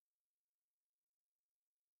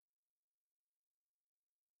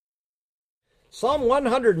Psalm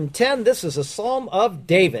 110, this is a psalm of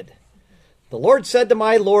David. The Lord said to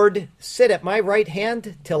my Lord, sit at my right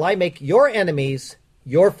hand till I make your enemies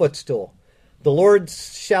your footstool. The Lord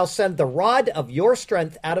shall send the rod of your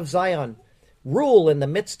strength out of Zion. Rule in the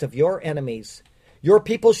midst of your enemies. Your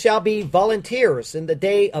people shall be volunteers in the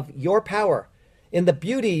day of your power. In the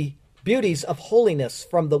beauties of holiness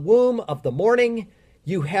from the womb of the morning,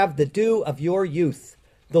 you have the dew of your youth.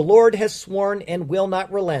 The Lord has sworn and will not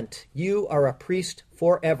relent. You are a priest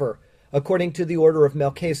forever, according to the order of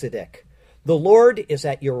Melchizedek. The Lord is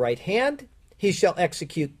at your right hand. He shall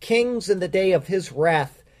execute kings in the day of his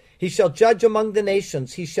wrath. He shall judge among the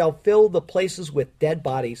nations. He shall fill the places with dead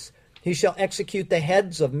bodies. He shall execute the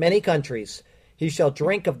heads of many countries. He shall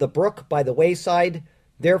drink of the brook by the wayside.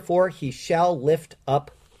 Therefore he shall lift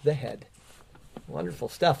up the head. Wonderful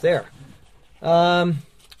stuff there.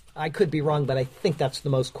 I could be wrong, but I think that's the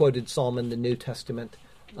most quoted psalm in the New Testament.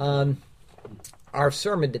 Our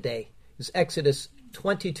sermon today is Exodus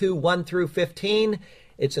 22, 1 through 15.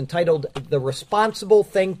 It's entitled, The Responsible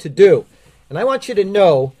Thing to Do. And I want you to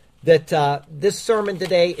know that this sermon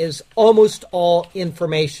today is almost all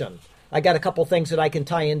information. I got a couple things that I can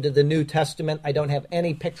tie into the New Testament. I don't have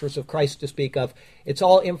any pictures of Christ to speak of. It's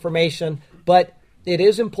all information, but it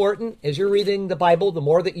is important, as you're reading the Bible, the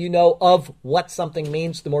more that you know of what something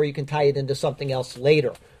means, the more you can tie it into something else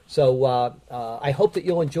later. So I hope that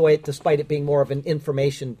you'll enjoy it, despite it being more of an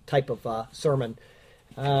information type of sermon.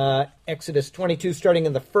 Exodus 22, starting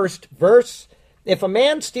in the first verse. If a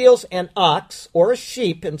man steals an ox or a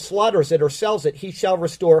sheep and slaughters it or sells it, he shall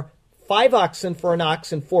restore 5 oxen for an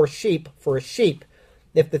ox and 4 sheep for a sheep.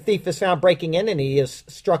 If the thief is found breaking in and he is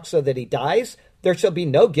struck so that he dies, there shall be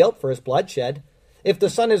no guilt for his bloodshed. If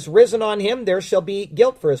the sun is risen on him, there shall be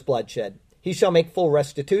guilt for his bloodshed. He shall make full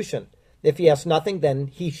restitution. If he has nothing, then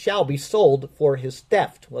he shall be sold for his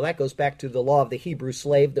theft. Well, that goes back to the law of the Hebrew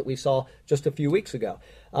slave that we saw just a few weeks ago.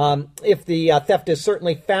 If the theft is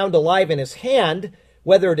certainly found alive in his hand,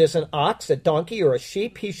 whether it is an ox, a donkey, or a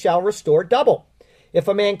sheep, he shall restore double. If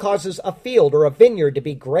a man causes a field or a vineyard to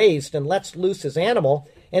be grazed and lets loose his animal,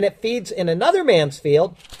 and it feeds in another man's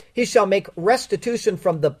field, he shall make restitution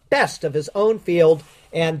from the best of his own field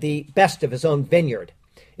and the best of his own vineyard.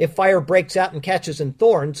 If fire breaks out and catches in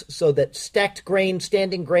thorns, so that stacked grain,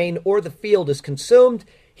 standing grain, or the field is consumed,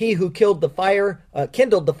 he who kindled the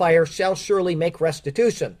fire shall surely make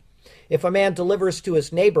restitution. If a man delivers to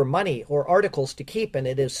his neighbor money or articles to keep, and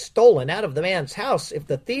it is stolen out of the man's house, if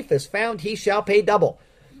the thief is found, he shall pay double.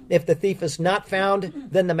 If the thief is not found,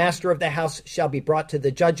 then the master of the house shall be brought to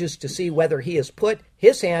the judges to see whether he has put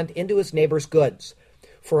his hand into his neighbor's goods.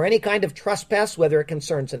 For any kind of trespass, whether it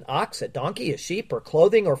concerns an ox, a donkey, a sheep, or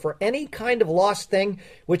clothing, or for any kind of lost thing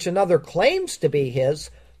which another claims to be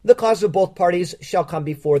his, the cause of both parties shall come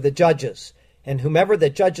before the judges. And whomever the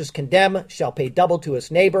judges condemn shall pay double to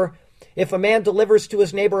his neighbor. If a man delivers to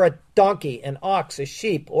his neighbor a donkey, an ox, a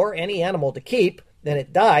sheep, or any animal to keep, then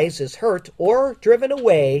it dies, is hurt, or driven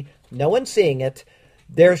away, no one seeing it,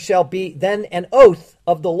 there shall be then an oath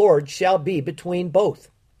of the Lord shall be between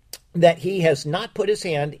both, that he has not put his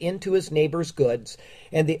hand into his neighbor's goods,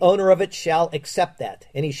 and the owner of it shall accept that,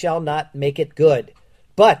 and he shall not make it good.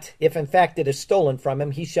 But if in fact it is stolen from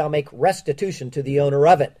him, he shall make restitution to the owner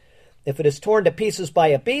of it. If it is torn to pieces by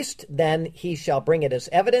a beast, then he shall bring it as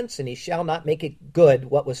evidence, and he shall not make it good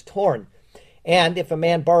what was torn. And if a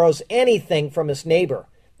man borrows anything from his neighbor,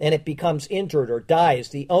 and it becomes injured or dies,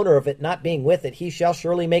 the owner of it not being with it, he shall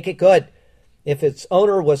surely make it good. If its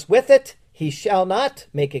owner was with it, he shall not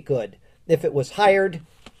make it good. If it was hired,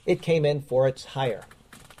 it came in for its hire.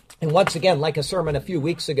 And once again, like a sermon a few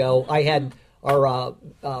weeks ago, I had our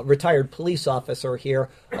retired police officer here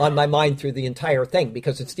on my mind through the entire thing,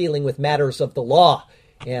 because it's dealing with matters of the law.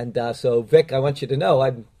 And so, Vic, I want you to know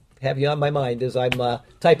I have you on my mind as I'm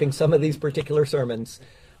typing some of these particular sermons.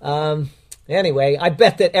 Anyway, I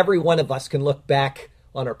bet that every one of us can look back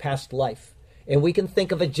on our past life, and we can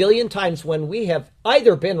think of a jillion times when we have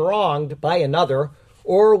either been wronged by another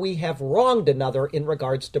or we have wronged another in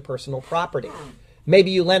regards to personal property.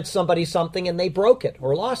 Maybe you lent somebody something and they broke it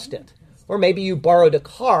or lost it. Or maybe you borrowed a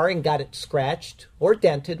car and got it scratched or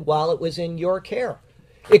dented while it was in your care.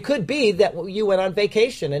 It could be that you went on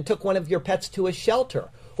vacation and took one of your pets to a shelter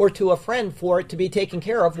or to a friend for it to be taken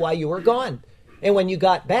care of while you were gone. And when you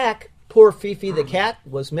got back, poor Fifi the cat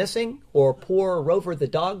was missing, or poor Rover the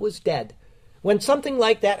dog was dead. When something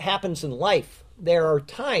like that happens in life, there are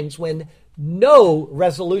times when no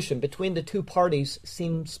resolution between the two parties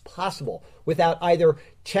seems possible without either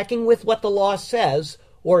checking with what the law says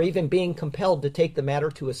or even being compelled to take the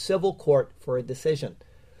matter to a civil court for a decision.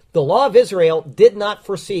 The law of Israel did not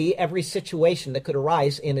foresee every situation that could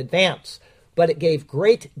arise in advance, but it gave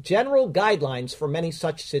great general guidelines for many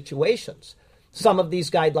such situations. Some of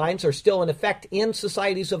these guidelines are still in effect in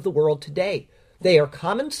societies of the world today. They are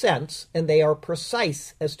common sense, and they are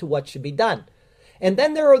precise as to what should be done. And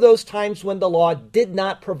then there are those times when the law did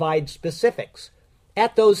not provide specifics.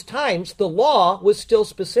 At those times, the law was still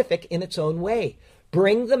specific in its own way.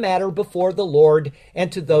 Bring the matter before the Lord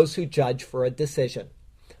and to those who judge for a decision.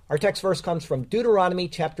 Our text verse comes from Deuteronomy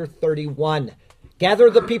chapter 31. Gather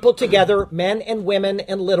the people together, men and women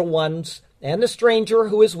and little ones, and the stranger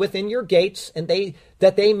who is within your gates, and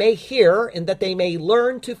that they may hear and that they may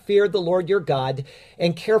learn to fear the Lord your God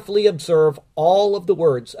and carefully observe all of the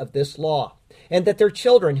words of this law, and that their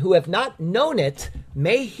children who have not known it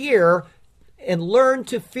may hear and learn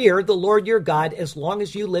to fear the Lord your God as long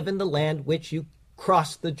as you live in the land which you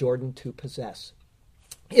cross the Jordan to possess.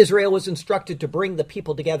 Israel was instructed to bring the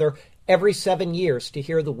people together every 7 years to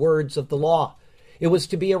hear the words of the law. It was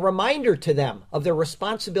to be a reminder to them of their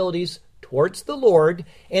responsibilities towards the Lord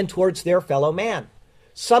and towards their fellow man.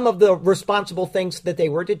 Some of the responsible things that they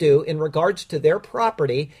were to do in regards to their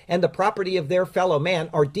property and the property of their fellow man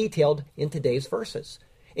are detailed in today's verses.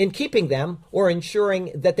 In keeping them, or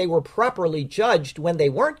ensuring that they were properly judged when they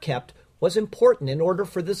weren't kept, was important in order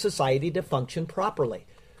for the society to function properly.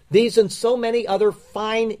 These and so many other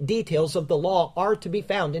fine details of the law are to be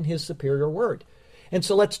found in his superior word. And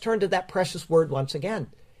so let's turn to that precious word once again.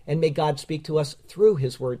 And may God speak to us through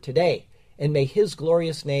his word today. And may his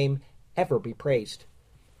glorious name ever be praised.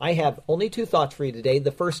 I have only 2 thoughts for you today.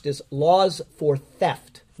 The first is laws for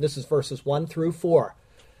theft. This is verses 1 through 4.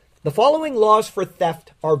 The following laws for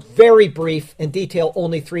theft are very brief and detail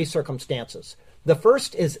only 3 circumstances. The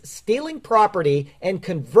first is stealing property and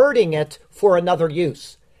converting it for another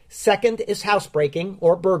use. Second is housebreaking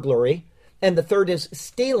or burglary. And the third is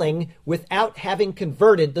stealing without having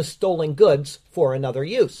converted the stolen goods for another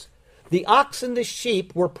use. The ox and the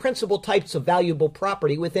sheep were principal types of valuable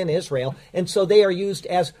property within Israel, and so they are used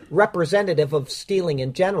as representative of stealing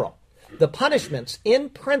in general. The punishments, in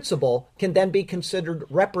principle, can then be considered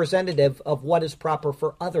representative of what is proper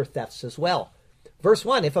for other thefts as well. Verse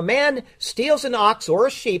 1, if a man steals an ox or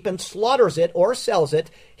a sheep and slaughters it or sells it,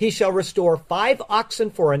 he shall restore 5 oxen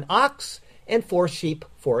for an ox and 4 sheep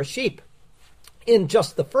for a sheep. In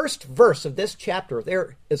just the first verse of this chapter,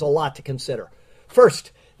 there is a lot to consider.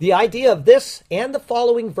 First, the idea of this and the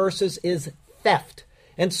following verses is theft.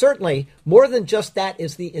 And certainly, more than just that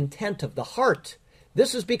is the intent of the heart.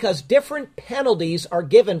 This is because different penalties are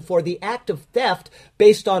given for the act of theft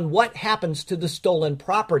based on what happens to the stolen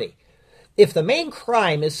property. If the main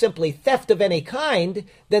crime is simply theft of any kind,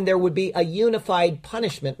 then there would be a unified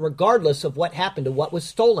punishment regardless of what happened to what was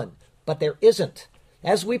stolen. But there isn't.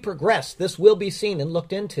 As we progress, this will be seen and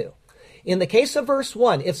looked into. In the case of verse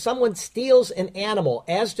 1, if someone steals an animal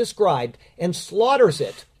as described and slaughters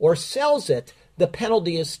it or sells it, the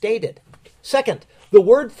penalty is stated. Second, the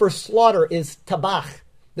word for slaughter is tabach.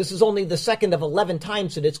 This is only the second of 11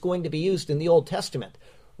 times that it's going to be used in the Old Testament.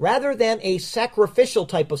 Rather than a sacrificial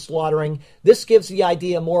type of slaughtering, this gives the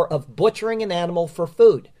idea more of butchering an animal for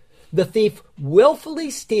food. The thief willfully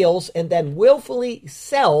steals and then willfully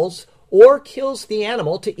sells or kills the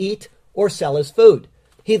animal to eat or sell as food.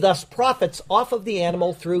 He thus profits off of the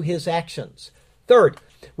animal through his actions. Third,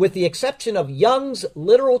 with the exception of Young's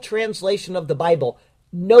literal translation of the Bible,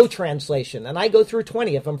 no translation, and I go through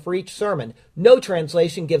 20 of them for each sermon, no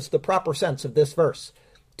translation gives the proper sense of this verse.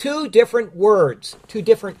 2 different words, 2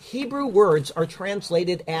 different Hebrew words are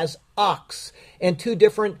translated as ox, and 2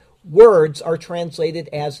 different words are translated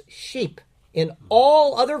as sheep. In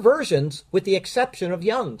all other versions, with the exception of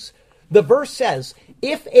Young's, the verse says,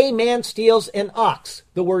 if a man steals an ox,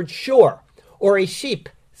 the word shor, or a sheep,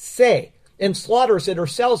 say, and slaughters it or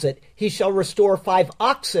sells it, he shall restore 5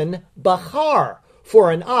 oxen, bahar,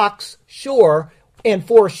 for an ox, shor, and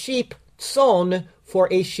 4 sheep, tson, for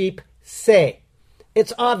a sheep, say.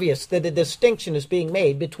 It's obvious that a distinction is being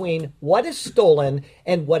made between what is stolen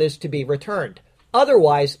and what is to be returned.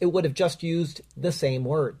 Otherwise, it would have just used the same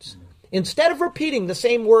words. Instead of repeating the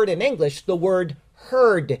same word in English, the word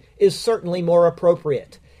herd is certainly more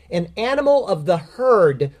appropriate. An animal of the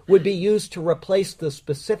herd would be used to replace the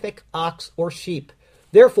specific ox or sheep.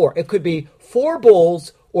 Therefore, it could be 4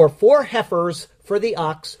 bulls or 4 heifers for the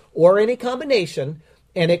ox or any combination,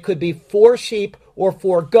 and it could be 4 sheep or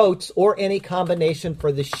 4 goats or any combination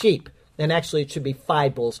for the sheep. And actually, it should be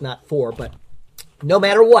 5 bulls, not 4, but no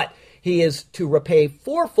matter what, he is to repay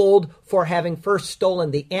 4-fold for having first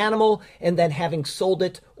stolen the animal and then having sold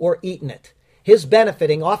it or eaten it. His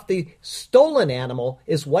benefiting off the stolen animal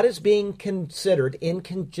is what is being considered in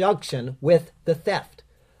conjunction with the theft.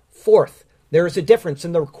 Fourth, there is a difference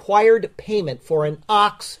in the required payment for an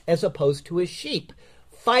ox as opposed to a sheep,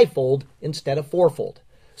 fivefold instead of fourfold.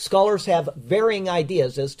 Scholars have varying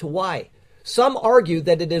ideas as to why. Some argue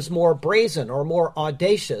that it is more brazen or more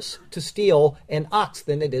audacious to steal an ox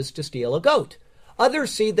than it is to steal a goat.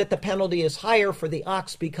 Others see that the penalty is higher for the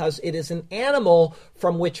ox because it is an animal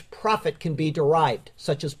from which profit can be derived,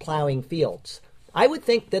 such as plowing fields. I would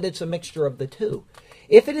think that it's a mixture of the two.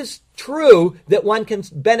 If it is true that one can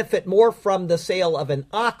benefit more from the sale of an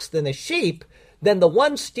ox than a sheep, then the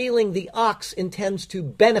one stealing the ox intends to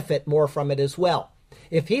benefit more from it as well.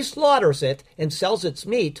 If he slaughters it and sells its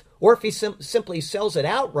meat, or if he simply sells it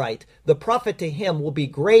outright, the profit to him will be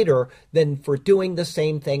greater than for doing the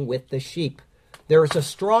same thing with the sheep. There is a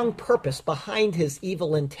strong purpose behind his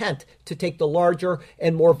evil intent to take the larger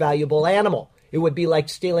and more valuable animal. It would be like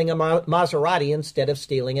stealing a Maserati instead of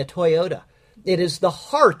stealing a Toyota. It is the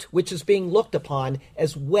heart which is being looked upon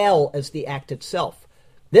as well as the act itself.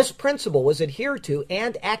 This principle was adhered to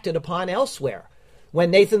and acted upon elsewhere.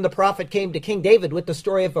 When Nathan the prophet came to King David with the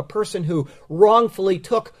story of a person who wrongfully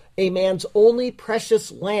took a man's only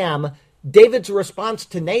precious lamb, David's response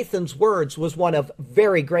to Nathan's words was one of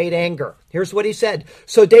very great anger. Here's what he said.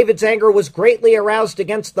 So David's anger was greatly aroused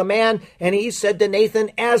against the man, and he said to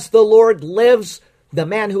Nathan, "As the Lord lives, the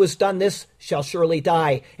man who has done this shall surely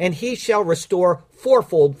die, and he shall restore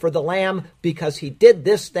fourfold for the lamb, because he did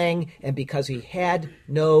this thing and because he had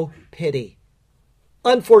no pity."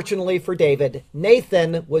 Unfortunately for David,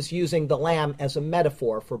 Nathan was using the lamb as a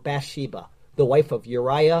metaphor for Bathsheba, the wife of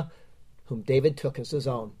Uriah, whom David took as his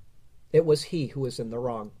own. It was he who was in the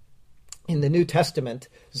wrong. In the New Testament,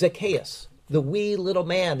 Zacchaeus, the wee little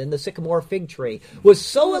man in the sycamore fig tree, was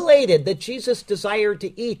so elated that Jesus desired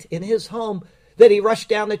to eat in his home that he rushed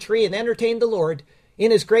down the tree and entertained the Lord.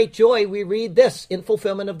 In his great joy, we read this in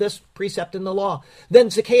fulfillment of this precept in the law. Then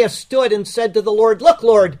Zacchaeus stood and said to the Lord, "Look,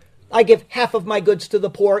 Lord, I give half of my goods to the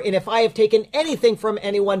poor, and if I have taken anything from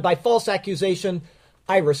anyone by false accusation,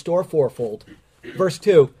 I restore fourfold." Verse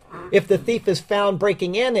 2, if the thief is found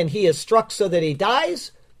breaking in and he is struck so that he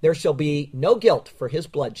dies, there shall be no guilt for his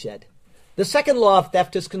bloodshed. The second law of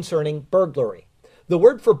theft is concerning burglary. The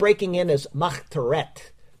word for breaking in is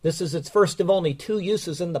machteret. This is its first of only two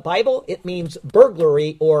uses in the Bible. It means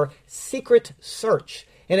burglary or secret search,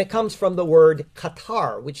 and it comes from the word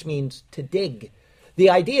katar, which means to dig. The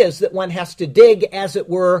idea is that one has to dig, as it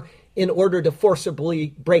were, in order to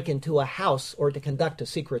forcibly break into a house or to conduct a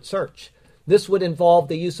secret search. This would involve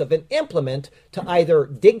the use of an implement to either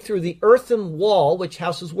dig through the earthen wall, which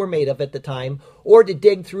houses were made of at the time, or to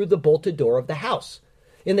dig through the bolted door of the house.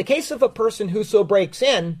 In the case of a person who so breaks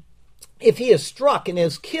in, if he is struck and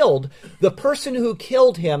is killed, the person who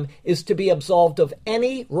killed him is to be absolved of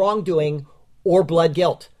any wrongdoing or blood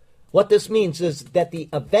guilt. What this means is that the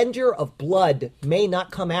avenger of blood may not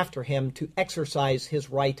come after him to exercise his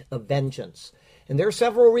right of vengeance. And there are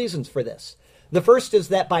several reasons for this. The first is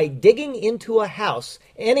that by digging into a house,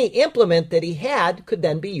 any implement that he had could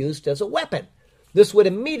then be used as a weapon. This would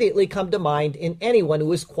immediately come to mind in anyone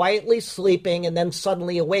who is quietly sleeping and then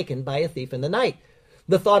suddenly awakened by a thief in the night.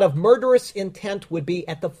 The thought of murderous intent would be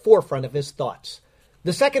at the forefront of his thoughts.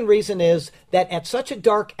 The second reason is that at such a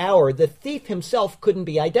dark hour, the thief himself couldn't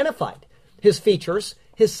be identified. His features,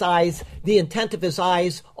 his size, the intent of his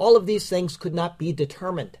eyes, all of these things could not be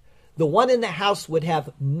determined. The one in the house would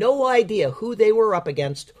have no idea who they were up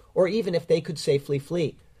against, or even if they could safely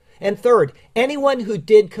flee. And third, anyone who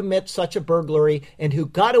did commit such a burglary and who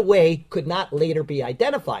got away could not later be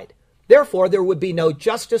identified. Therefore, there would be no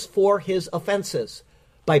justice for his offenses.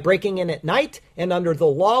 By breaking in at night and under the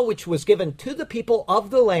law which was given to the people of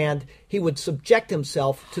the land, he would subject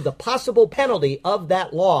himself to the possible penalty of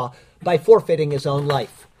that law by forfeiting his own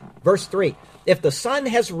life. Verse 3, if the sun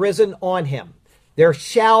has risen on him, there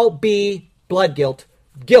shall be blood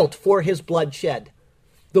guilt for his bloodshed.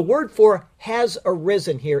 The word for has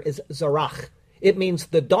arisen here is zarach. It means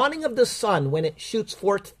the dawning of the sun when it shoots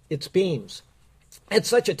forth its beams. At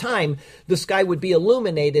such a time, the sky would be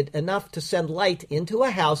illuminated enough to send light into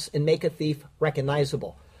a house and make a thief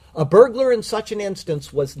recognizable. A burglar in such an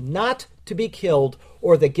instance was not to be killed,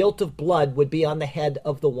 or the guilt of blood would be on the head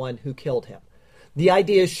of the one who killed him. The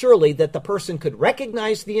idea is surely that the person could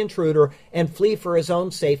recognize the intruder and flee for his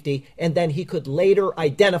own safety, and then he could later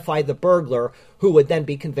identify the burglar, who would then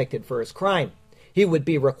be convicted for his crime. He would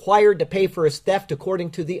be required to pay for his theft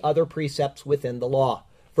according to the other precepts within the law.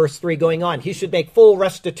 Verse 3 going on, he should make full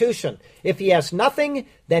restitution. If he has nothing,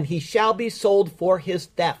 then he shall be sold for his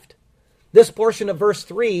theft. This portion of verse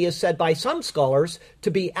 3 is said by some scholars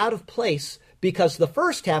to be out of place because the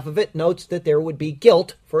first half of it notes that there would be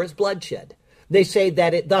guilt for his bloodshed. They say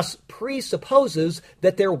that it thus presupposes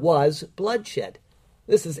that there was bloodshed.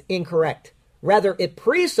 This is incorrect. Rather, it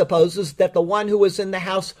presupposes that the one who was in the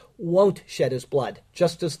house won't shed his blood,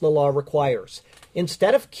 just as the law requires.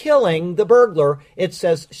 Instead of killing the burglar, it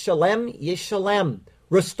says, Shalem yishalem,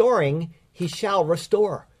 restoring, he shall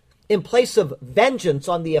restore. In place of vengeance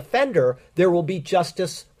on the offender, there will be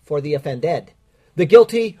justice for the offended. The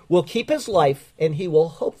guilty will keep his life, and he will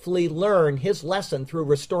hopefully learn his lesson through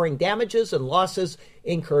restoring damages and losses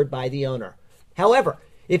incurred by the owner. However,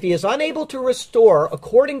 if he is unable to restore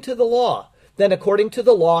according to the law, then according to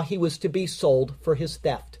the law he was to be sold for his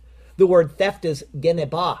theft. The word theft is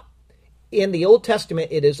genebah. In the Old Testament,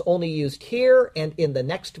 it is only used here and in the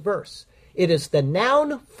next verse. It is the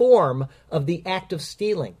noun form of the act of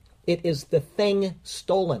stealing. It is the thing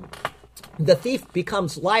stolen. The thief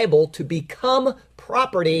becomes liable to become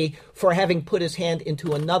property for having put his hand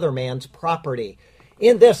into another man's property.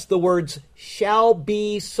 In this, the words shall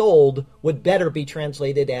be sold would better be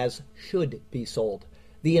translated as should be sold.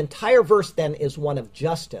 The entire verse then is one of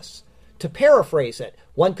justice. To paraphrase it,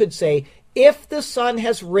 one could say, if the sun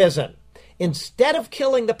has risen, instead of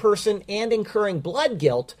killing the person and incurring blood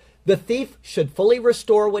guilt, the thief should fully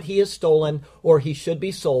restore what he has stolen, or he should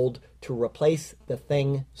be sold to replace the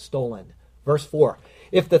thing stolen. Verse 4,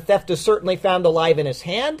 if the theft is certainly found alive in his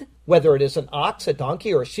hand, whether it is an ox, a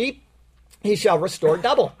donkey, or a sheep, he shall restore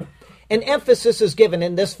double. An emphasis is given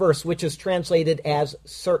in this verse, which is translated as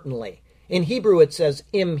certainly. In Hebrew it says,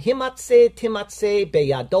 Im himatse timatse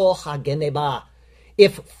beyado hageneba.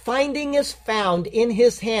 If finding is found in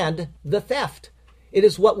his hand, the theft. It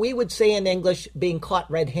is what we would say in English, being caught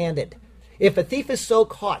red-handed. If a thief is so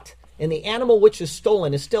caught, and the animal which is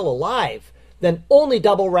stolen is still alive, then only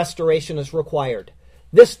double restoration is required.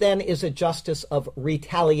 This then is a justice of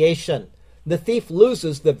retaliation. The thief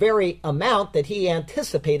loses the very amount that he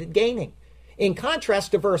anticipated gaining. In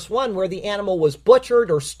contrast to verse 1, where the animal was butchered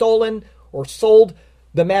or stolen or sold,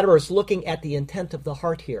 the matter is looking at the intent of the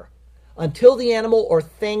heart here. Until the animal or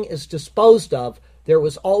thing is disposed of, there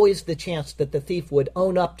was always the chance that the thief would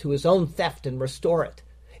own up to his own theft and restore it.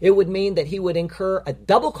 It would mean that he would incur a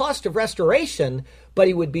double cost of restoration, but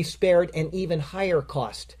he would be spared an even higher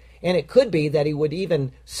cost. And it could be that he would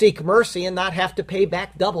even seek mercy and not have to pay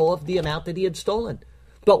back double of the amount that he had stolen.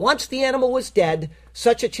 But once the animal was dead,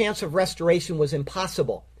 such a chance of restoration was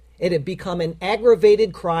impossible. It had become an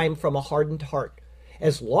aggravated crime from a hardened heart.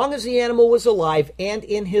 As long as the animal was alive and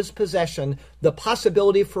in his possession, the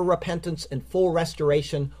possibility for repentance and full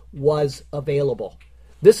restoration was available.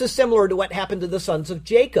 This is similar to what happened to the sons of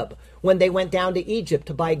Jacob when they went down to Egypt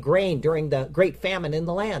to buy grain during the great famine in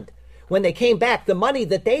the land. When they came back, the money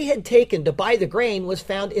that they had taken to buy the grain was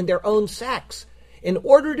found in their own sacks. In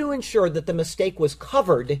order to ensure that the mistake was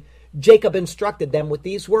covered, Jacob instructed them with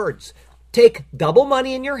these words, take double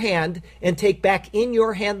money in your hand and take back in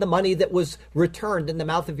your hand the money that was returned in the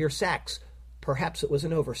mouth of your sacks. Perhaps it was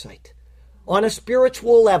an oversight. On a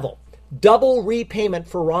spiritual level, double repayment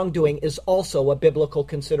for wrongdoing is also a biblical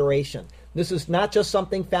consideration. This is not just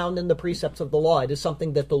something found in the precepts of the law. It is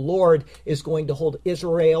something that the Lord is going to hold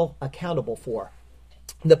Israel accountable for.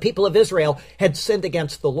 The people of Israel had sinned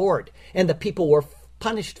against the Lord, and the people were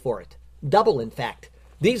punished for it. Double, in fact.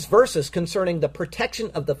 These verses concerning the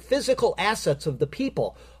protection of the physical assets of the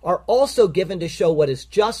people are also given to show what is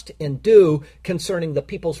just and due concerning the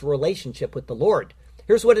people's relationship with the Lord.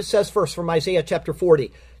 Here's what it says first from Isaiah chapter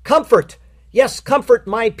 40. Comfort, yes, comfort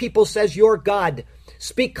my people, says your God.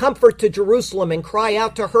 Speak comfort to Jerusalem and cry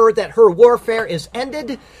out to her that her warfare is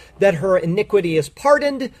ended, that her iniquity is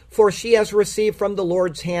pardoned, for she has received from the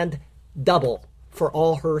Lord's hand double for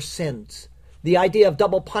all her sins. The idea of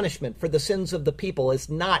double punishment for the sins of the people is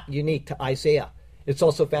not unique to Isaiah. It's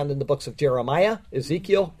also found in the books of Jeremiah,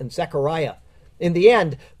 Ezekiel, and Zechariah. In the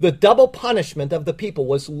end, the double punishment of the people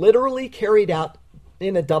was literally carried out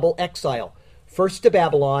in a double exile, first to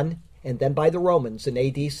Babylon and then by the Romans in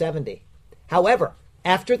AD 70. However,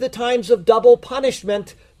 after the times of double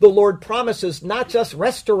punishment, the Lord promises not just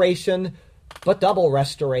restoration, but double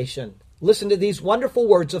restoration. Listen to these wonderful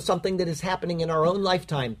words of something that is happening in our own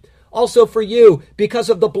lifetime. Also for you, because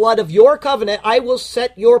of the blood of your covenant, I will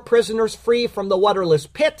set your prisoners free from the waterless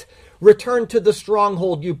pit. Return to the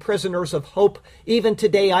stronghold, you prisoners of hope. Even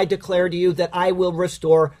today I declare to you that I will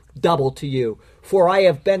restore double to you. For I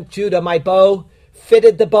have bent Judah my bow,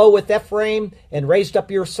 fitted the bow with Ephraim, and raised up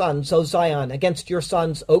your sons, O Zion, against your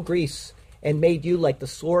sons, O Greece, and made you like the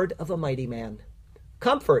sword of a mighty man.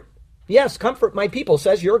 Comfort, yes, comfort my people,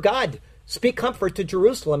 says your God. Speak comfort to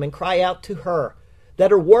Jerusalem and cry out to her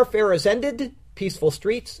that her warfare is ended, peaceful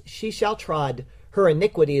streets she shall trod. Her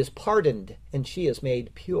iniquity is pardoned, and she is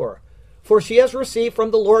made pure. For she has received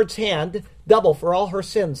from the Lord's hand double for all her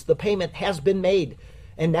sins. The payment has been made,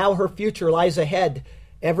 and now her future lies ahead,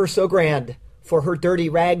 ever so grand. For her dirty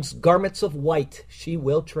rags, garments of white she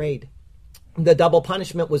will trade. The double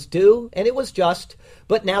punishment was due, and it was just,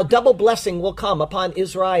 but now double blessing will come upon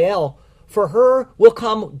Israel. For her will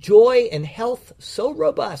come joy and health so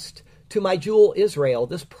robust. To my jewel Israel,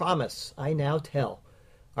 this promise I now tell.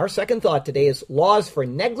 Our second thought today is laws for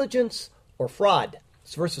negligence or fraud.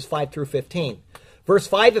 It's verses 5 through 15. Verse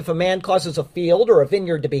 5, if a man causes a field or a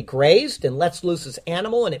vineyard to be grazed and lets loose his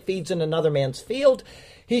animal and it feeds in another man's field,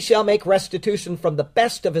 he shall make restitution from the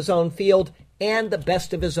best of his own field and the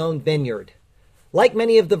best of his own vineyard. Like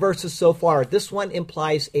many of the verses so far, this one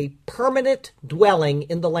implies a permanent dwelling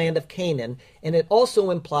in the land of Canaan, and it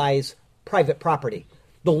also implies private property.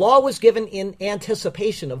 The law was given in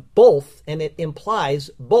anticipation of both, and it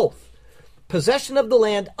implies both. Possession of the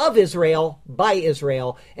land of Israel by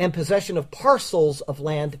Israel, and possession of parcels of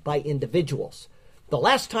land by individuals. The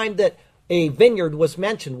last time that a vineyard was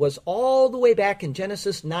mentioned was all the way back in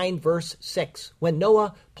Genesis 9, verse 6, when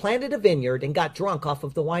Noah planted a vineyard and got drunk off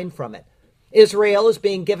of the wine from it. Israel is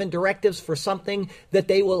being given directives for something that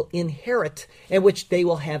they will inherit and which they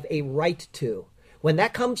will have a right to. When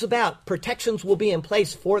that comes about, protections will be in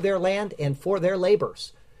place for their land and for their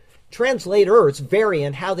labors. Translators vary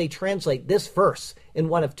in how they translate this verse in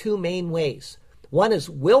one of two main ways. One is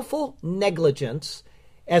willful negligence,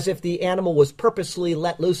 as if the animal was purposely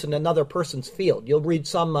let loose in another person's field. You'll read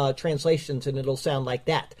some translations and it'll sound like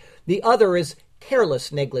that. The other is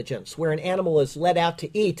careless negligence, where an animal is let out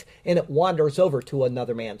to eat and it wanders over to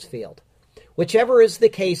another man's field. Whichever is the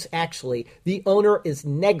case, actually, the owner is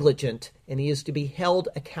negligent and he is to be held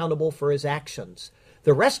accountable for his actions.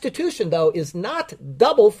 The restitution, though, is not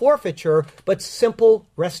double forfeiture, but simple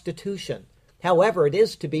restitution. However, it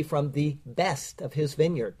is to be from the best of his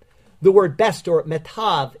vineyard. The word best, or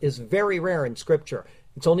metav, is very rare in Scripture.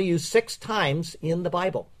 It's only used 6 times in the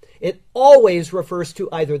Bible. It always refers to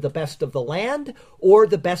either the best of the land or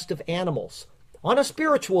the best of animals. On a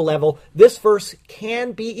spiritual level, this verse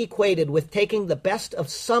can be equated with taking the best of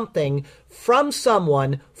something from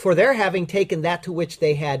someone for their having taken that to which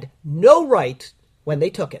they had no right when they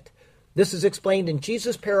took it. This is explained in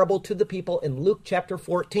Jesus' parable to the people in Luke chapter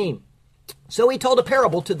 14. So he told a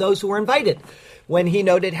parable to those who were invited, when he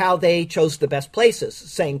noted how they chose the best places,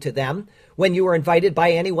 saying to them, when you are invited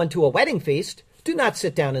by anyone to a wedding feast, do not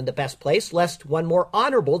sit down in the best place, lest one more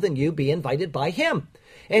honorable than you be invited by him.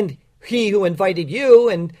 And he who invited you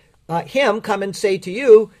and him come and say to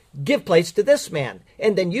you, give place to this man.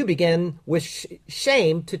 And then you begin with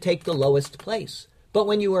shame to take the lowest place. But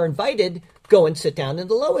when you are invited, go and sit down in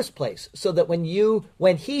the lowest place, so that when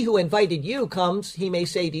he who invited you comes, he may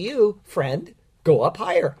say to you, friend, go up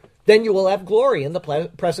higher. Then you will have glory in the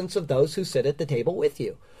presence of those who sit at the table with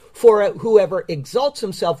you. For whoever exalts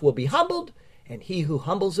himself will be humbled, and he who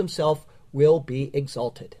humbles himself will be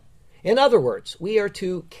exalted. In other words, we are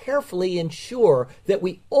to carefully ensure that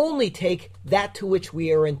we only take that to which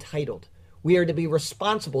we are entitled. We are to be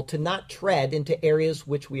responsible to not tread into areas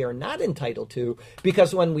which we are not entitled to,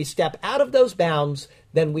 because when we step out of those bounds,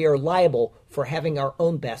 then we are liable for having our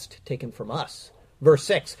own best taken from us. Verse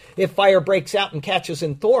 6, if fire breaks out and catches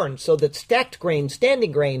in thorns, so that stacked grain,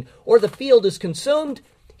 standing grain, or the field is consumed,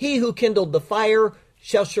 he who kindled the fire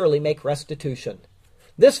shall surely make restitution.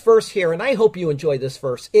 This verse here, and I hope you enjoy this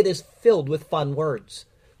verse, it is filled with fun words.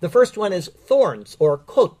 The first one is thorns, or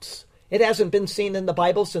kots. It hasn't been seen in the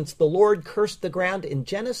Bible since the Lord cursed the ground in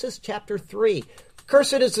Genesis chapter 3.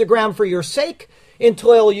 Cursed is the ground for your sake. In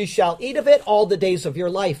toil you shall eat of it all the days of your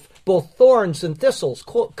life. Both thorns and thistles,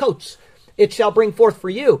 coats, it shall bring forth for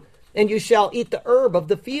you, and you shall eat the herb of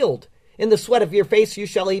the field. In the sweat of your face you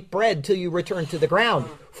shall eat bread till you return to the ground.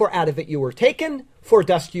 For out of it you were taken, for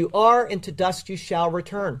dust you are, and to dust you shall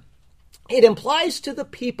return. It implies to the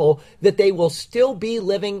people that they will still be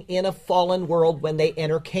living in a fallen world when they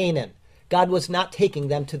enter Canaan. God was not taking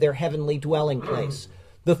them to their heavenly dwelling place.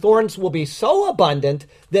 The thorns will be so abundant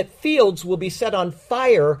that fields will be set on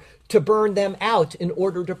fire to burn them out in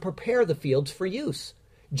order to prepare the fields for use.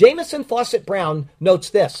 Jamieson Fawcett Brown notes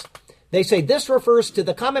this. They say this refers to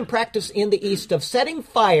the common practice in the East of setting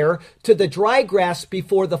fire to the dry grass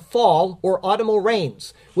before the fall or autumnal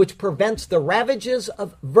rains, which prevents the ravages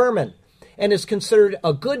of vermin and is considered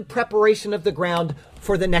a good preparation of the ground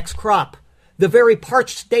for the next crop. The very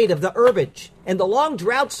parched state of the herbage and the long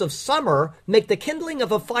droughts of summer make the kindling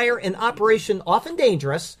of a fire in operation often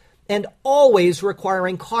dangerous, and always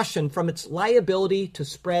requiring caution from its liability to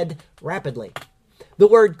spread rapidly. The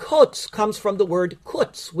word kotz comes from the word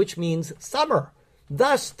kutz, which means summer.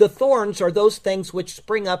 Thus, the thorns are those things which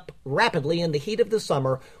spring up rapidly in the heat of the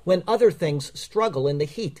summer when other things struggle in the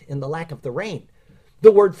heat, in the lack of the rain.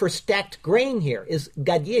 The word for stacked grain here is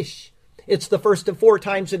gadish. It's the first of 4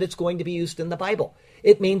 times that it's going to be used in the Bible.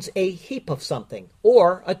 It means a heap of something,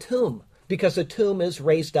 or a tomb, because a tomb is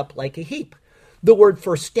raised up like a heap. The word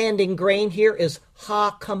for standing grain here is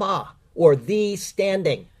ha-kama, or the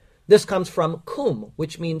standing. This comes from kum,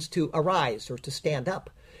 which means to arise or to stand up.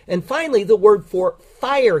 And finally, the word for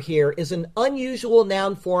fire here is an unusual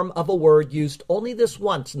noun form of a word used only this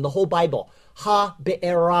once in the whole Bible,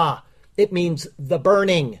 ha-be'erah. It means the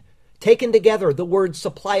burning. Taken together, the words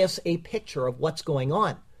supply us a picture of what's going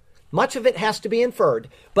on. Much of it has to be inferred,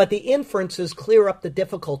 but the inferences clear up the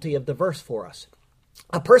difficulty of the verse for us.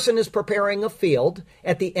 A person is preparing a field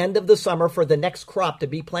at the end of the summer for the next crop to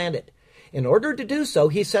be planted. In order to do so,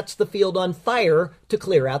 he sets the field on fire to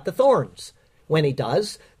clear out the thorns. When he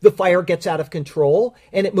does, the fire gets out of control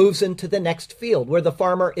and it moves into the next field where the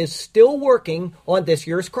farmer is still working on this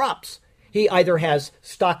year's crops. He either has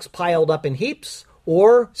stalks piled up in heaps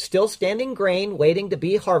or still standing grain waiting to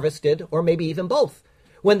be harvested, or maybe even both.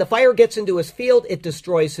 When the fire gets into his field, it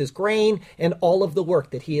destroys his grain and all of the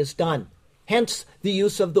work that he has done. Hence the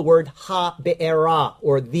use of the word ha-be'erah,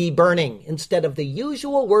 or the burning, instead of the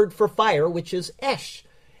usual word for fire, which is esh.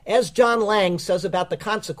 As John Lang says about the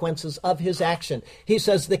consequences of his action, he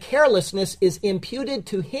says the carelessness is imputed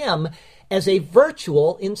to him as a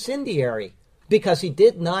virtual incendiary, because he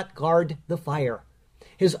did not guard the fire.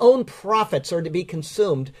 His own profits are to be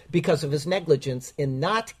consumed because of his negligence in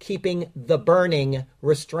not keeping the burning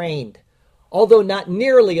restrained. Although not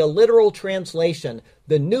nearly a literal translation,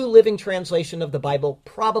 the New Living Translation of the Bible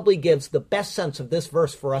probably gives the best sense of this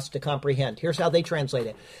verse for us to comprehend. Here's how they translate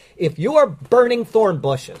it. If you are burning thorn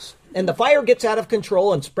bushes, and the fire gets out of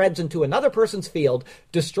control and spreads into another person's field,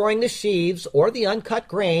 destroying the sheaves or the uncut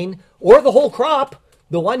grain or the whole crop,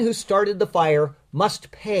 the one who started the fire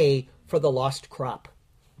must pay for the lost crop.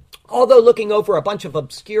 Although looking over a bunch of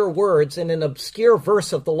obscure words in an obscure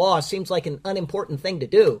verse of the law seems like an unimportant thing to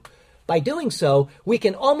do, by doing so, we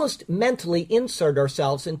can almost mentally insert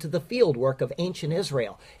ourselves into the fieldwork of ancient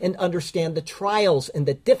Israel and understand the trials and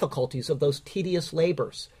the difficulties of those tedious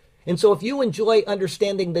labors. And so if you enjoy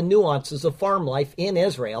understanding the nuances of farm life in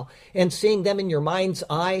Israel and seeing them in your mind's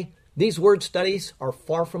eye, these word studies are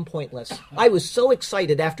far from pointless. I was so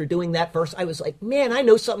excited after doing that verse. I was like, man, I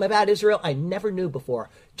know something about Israel I never knew before,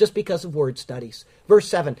 just because of word studies. Verse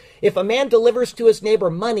 7, if a man delivers to his neighbor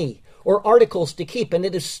money or articles to keep, and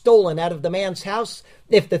it is stolen out of the man's house,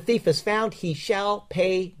 if the thief is found, he shall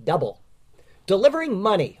pay double. Delivering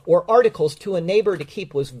money or articles to a neighbor to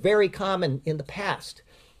keep was very common in the past.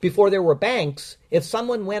 Before there were banks, if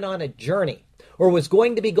someone went on a journey or was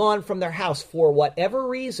going to be gone from their house for whatever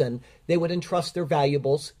reason, they would entrust their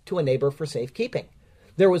valuables to a neighbor for safekeeping.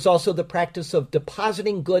 There was also the practice of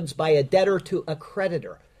depositing goods by a debtor to a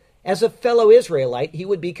creditor. As a fellow Israelite, he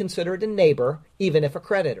would be considered a neighbor, even if a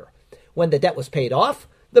creditor. When the debt was paid off,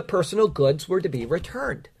 the personal goods were to be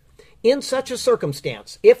returned. In such a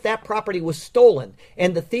circumstance, if that property was stolen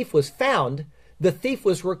and the thief was found, the thief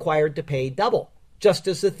was required to pay double, just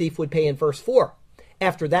as the thief would pay in verse 4.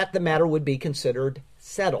 After that, the matter would be considered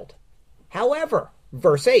settled. However,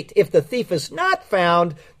 verse 8, if the thief is not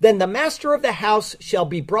found, then the master of the house shall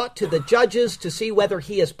be brought to the judges to see whether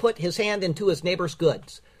he has put his hand into his neighbor's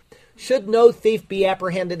goods. Should no thief be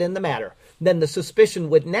apprehended in the matter, then the suspicion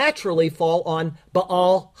would naturally fall on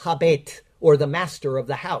Baal Habet, or the master of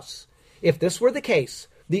the house. If this were the case,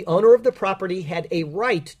 the owner of the property had a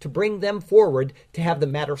right to bring them forward to have the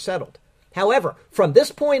matter settled. However, from this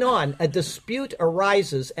point on, a dispute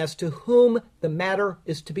arises as to whom the matter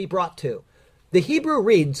is to be brought to. The Hebrew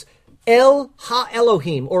reads, El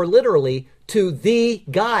Ha-Elohim, or literally, to the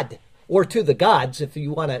God, or to the gods, if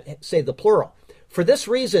you want to say the plural. For this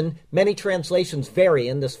reason, many translations vary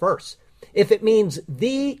in this verse. If it means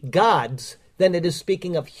the gods, then it is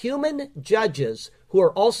speaking of human judges who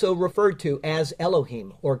are also referred to as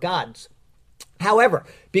Elohim, or gods. However,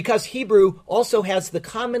 because Hebrew also has the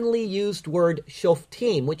commonly used word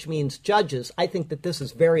shoftim, which means judges, I think that this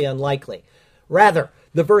is very unlikely. Rather,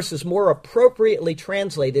 the verse is more appropriately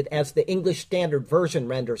translated as the English Standard Version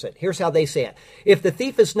renders it. Here's how they say it. If the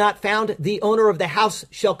thief is not found, the owner of the house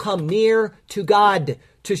shall come near to God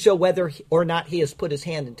to show whether or not he has put his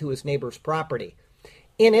hand into his neighbor's property.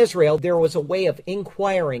 In Israel, there was a way of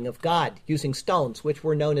inquiring of God using stones, which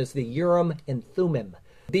were known as the Urim and Thummim.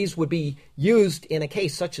 These would be used in a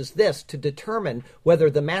case such as this to determine whether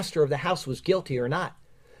the master of the house was guilty or not.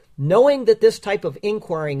 Knowing that this type of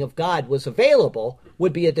inquiring of God was available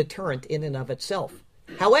would be a deterrent in and of itself.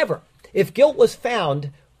 However, if guilt was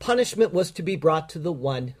found, punishment was to be brought to the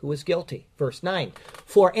one who was guilty. Verse 9,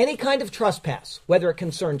 for any kind of trespass, whether it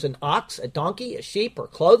concerns an ox, a donkey, a sheep, or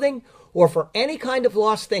clothing, or for any kind of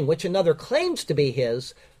lost thing which another claims to be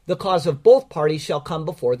his, the cause of both parties shall come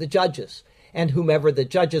before the judges, and whomever the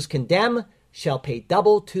judges condemn shall pay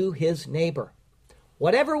double to his neighbor.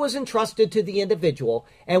 Whatever was entrusted to the individual,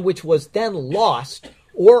 and which was then lost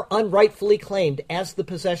or unrightfully claimed as the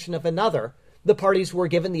possession of another, the parties were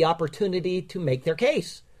given the opportunity to make their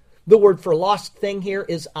case. The word for lost thing here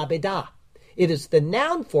is abedah. It is the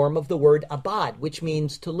noun form of the word abad, which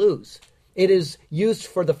means to lose. It is used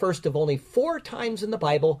for the first of only 4 times in the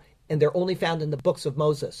Bible, and they're only found in the books of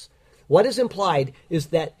Moses. What is implied is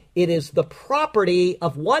that it is the property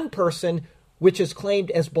of one person which is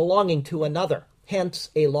claimed as belonging to another, hence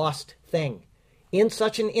a lost thing. In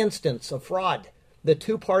such an instance of fraud, the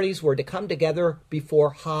 2 parties were to come together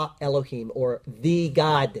before Ha Elohim, or the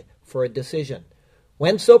God, for a decision.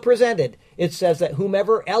 When so presented, it says that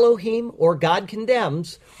whomever Elohim or God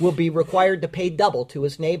condemns will be required to pay double to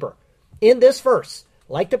his neighbor. In this verse,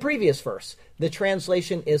 like the previous verse, the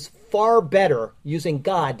translation is far better using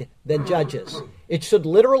God than judges. It should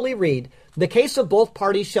literally read, the case of both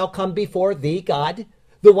parties shall come before the God.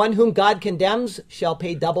 The one whom God condemns shall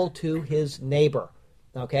pay double to his neighbor.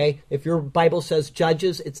 Okay? If your Bible says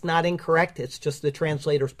judges, it's not incorrect. It's just the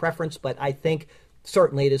translator's preference, but I think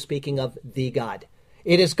certainly it is speaking of the God.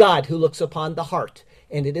 It is God who looks upon the heart,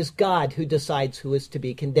 and it is God who decides who is to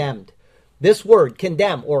be condemned. This word,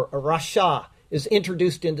 condemn, or rasha, is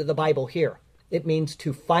introduced into the Bible here. It means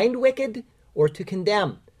to find wicked or to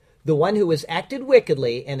condemn. The one who has acted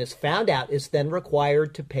wickedly and is found out is then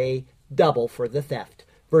required to pay double for the theft.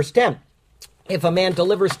 Verse 10, if a man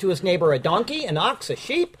delivers to his neighbor a donkey, an ox, a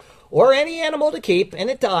sheep, or any animal to keep, and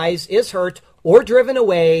it dies, is hurt, or driven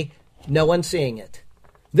away, no one seeing it.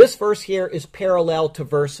 This verse here is parallel to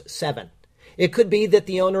verse 7. It could be that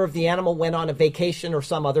the owner of the animal went on a vacation or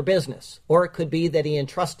some other business, or it could be that he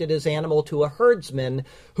entrusted his animal to a herdsman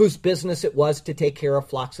whose business it was to take care of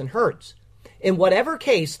flocks and herds. In whatever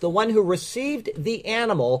case, the one who received the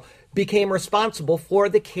animal became responsible for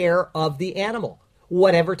the care of the animal,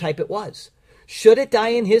 whatever type it was. Should it die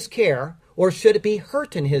in his care, or should it be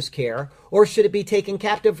hurt in his care, or should it be taken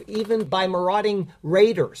captive even by marauding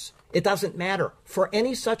raiders? It doesn't matter. For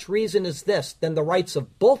any such reason as this, then the rights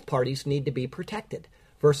of both parties need to be protected.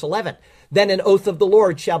 Verse 11, then an oath of the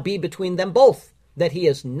Lord shall be between them both, that he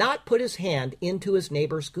has not put his hand into his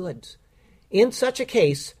neighbor's goods. In such a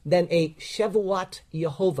case, then a Shevuat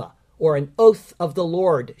Yehovah, or an oath of the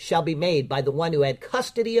Lord, shall be made by the one who had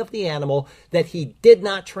custody of the animal, that he did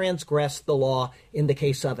not transgress the law in the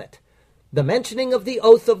case of it. The mentioning of the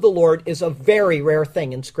oath of the Lord is a very rare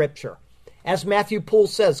thing in Scripture. As Matthew Poole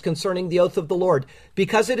says concerning the oath of the Lord,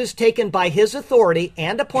 because it is taken by his authority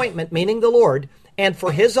and appointment, meaning the Lord, and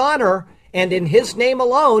for his honor, and in his name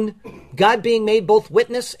alone, God being made both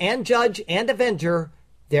witness and judge and avenger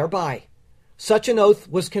thereby. Such an oath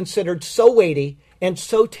was considered so weighty and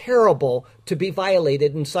so terrible to be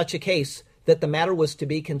violated in such a case that the matter was to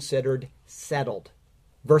be considered settled.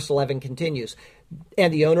 Verse 11 continues,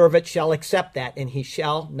 and the owner of it shall accept that, and he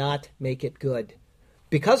shall not make it good.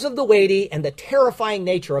 Because of the weighty and the terrifying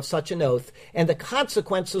nature of such an oath and the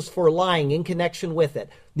consequences for lying in connection with it,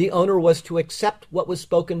 the owner was to accept what was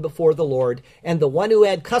spoken before the Lord, and the one who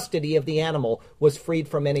had custody of the animal was freed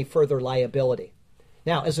from any further liability.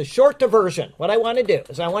 Now, as a short diversion, what I want to do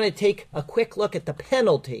is I want to take a quick look at the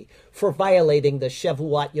penalty for violating the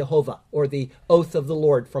Shevuat Yehovah, or the oath of the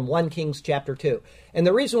Lord, from 1 Kings chapter 2. And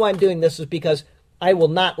the reason why I'm doing this is because I will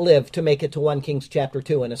not live to make it to 1 Kings chapter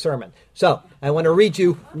 2 in a sermon. So I want to read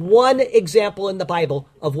you one example in the Bible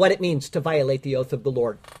of what it means to violate the oath of the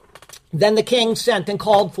Lord. Then the king sent and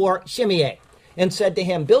called for Shimei and said to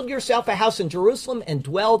him, build yourself a house in Jerusalem and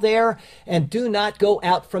dwell there, and do not go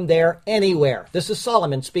out from there anywhere. This is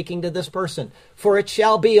Solomon speaking to this person. For it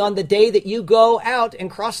shall be on the day that you go out and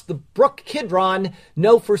cross the brook Kidron,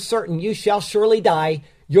 know for certain you shall surely die.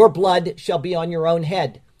 Your blood shall be on your own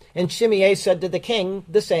head. And Shimei said to the king,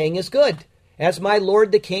 the saying is good. As my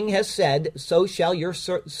lord the king has said, so your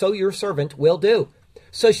servant will do.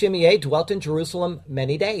 So Shimei dwelt in Jerusalem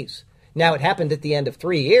many days. Now it happened at the end of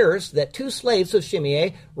 3 years that 2 slaves of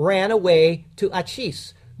Shimei ran away to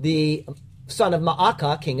Achish, the son of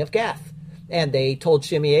Maacah, king of Gath. And they told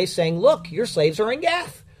Shimei, saying, look, your slaves are in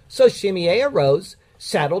Gath. So Shimei arose,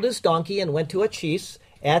 saddled his donkey, and went to Achish,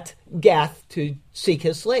 at Gath to seek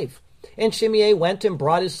his slave. And Shimei went and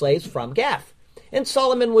brought his slaves from Gath. And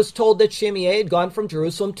Solomon was told that Shimei had gone from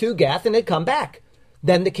Jerusalem to Gath and had come back.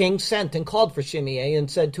 Then the king sent and called for Shimei and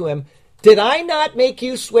said to him, "Did I not make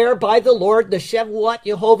you swear by the Lord, the Shevuot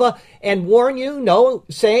Jehovah, and warn you,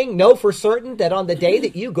 saying, know for certain that on the day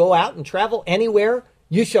that you go out and travel anywhere,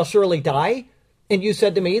 you shall surely die? And you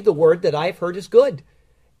said to me, the word that I have heard is good.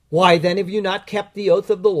 Why then have you not kept the oath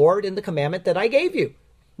of the Lord and the commandment that I gave you?"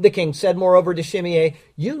 The king said moreover to Shimei,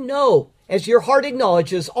 "You know, as your heart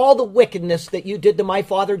acknowledges, all the wickedness that you did to my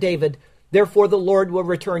father David. Therefore the Lord will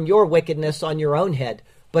return your wickedness on your own head.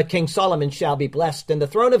 But King Solomon shall be blessed, and the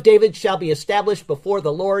throne of David shall be established before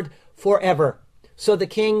the Lord forever." So the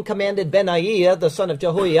king commanded Benaiah, the son of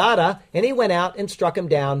Jehoiada, and he went out and struck him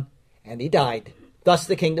down, and he died. Thus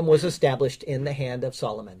the kingdom was established in the hand of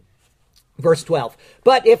Solomon. Verse 12,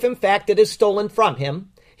 "But if in fact it is stolen from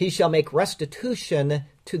him, he shall make restitution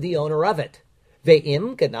to the owner of it.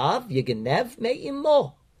 Ve'im ganav yigenev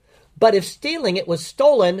me'imo. But if stealing it was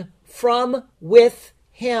stolen from with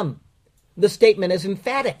him." The statement is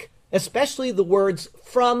emphatic, especially the words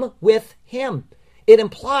 "from with him." It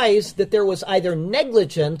implies that there was either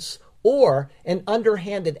negligence or an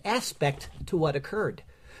underhanded aspect to what occurred.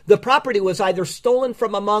 The property was either stolen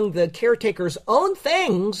from among the caretaker's own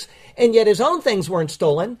things, and yet his own things weren't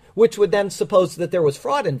stolen, which would then suppose that there was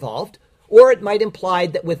fraud involved, or it might imply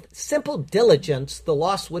that with simple diligence, the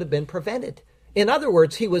loss would have been prevented. In other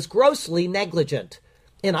words, he was grossly negligent.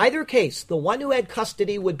 In either case, the one who had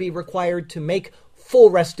custody would be required to make full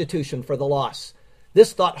restitution for the loss.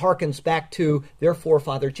 This thought harkens back to their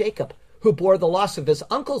forefather Jacob, who bore the loss of his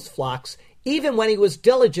uncle's flocks even when he was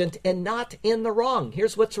diligent and not in the wrong.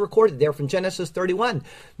 Here's what's recorded there from Genesis 31.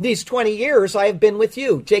 "These 20 years I have been with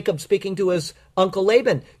you," Jacob speaking to his uncle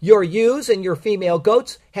Laban. "Your ewes and your female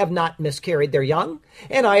goats have not miscarried their young,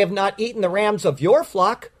 and I have not eaten the rams of your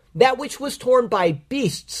flock. That which was torn by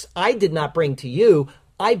beasts I did not bring to you.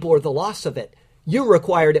 I bore the loss of it. You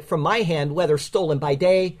required it from my hand, whether stolen by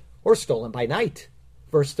day or stolen by night."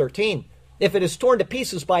 Verse 13, "If it is torn to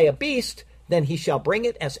pieces by a beast, then he shall bring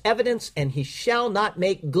it as evidence, and he shall not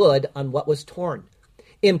make good on what was torn."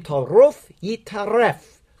 Im taruf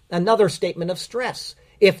yitaref, another statement of stress.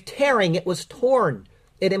 If tearing, it was torn.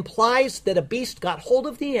 It implies that a beast got hold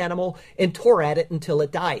of the animal and tore at it until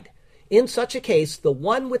it died. In such a case, the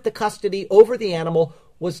one with the custody over the animal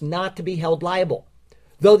was not to be held liable.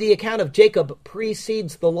 Though the account of Jacob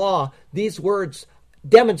precedes the law, these words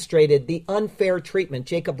demonstrated the unfair treatment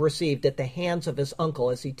Jacob received at the hands of his uncle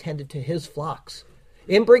as he tended to his flocks.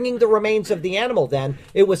 In bringing the remains of the animal, then,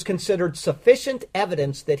 it was considered sufficient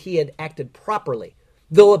evidence that he had acted properly.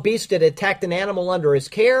 Though a beast had attacked an animal under his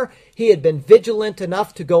care, he had been vigilant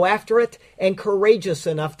enough to go after it and courageous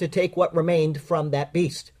enough to take what remained from that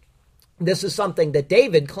beast. This is something that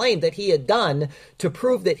David claimed that he had done to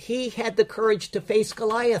prove that he had the courage to face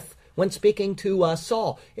Goliath. When speaking to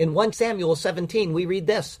Saul in 1 Samuel 17, we read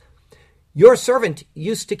this: "Your servant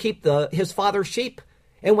used to keep his father's sheep,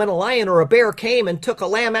 and when a lion or a bear came and took a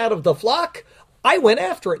lamb out of the flock, I went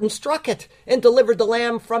after it and struck it and delivered the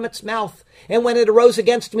lamb from its mouth. And when it arose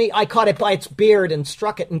against me, I caught it by its beard and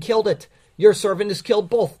struck it and killed it. Your servant has killed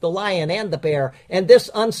both the lion and the bear, and this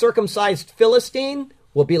uncircumcised Philistine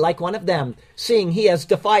will be like one of them, seeing he has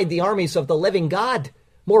defied the armies of the living God.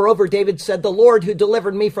 Moreover, David said, the Lord who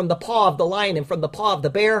delivered me from the paw of the lion and from the paw of the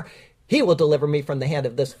bear, he will deliver me from the hand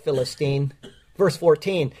of this Philistine." Verse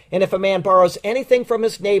 14, "And if a man borrows anything from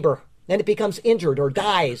his neighbor, and it becomes injured or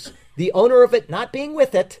dies, the owner of it not being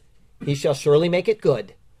with it, he shall surely make it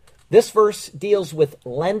good." This verse deals with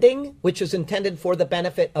lending, which is intended for the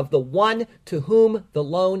benefit of the one to whom the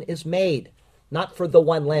loan is made, not for the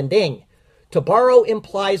one lending. To borrow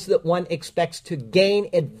implies that one expects to gain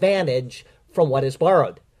advantage from what is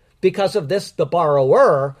borrowed. Because of this, the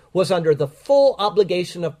borrower was under the full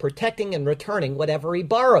obligation of protecting and returning whatever he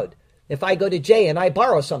borrowed. If I go to Jay and I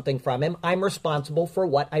borrow something from him, I'm responsible for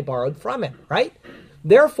what I borrowed from him, right?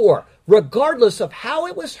 Therefore, regardless of how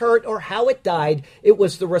it was hurt or how it died, it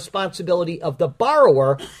was the responsibility of the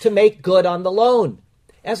borrower to make good on the loan.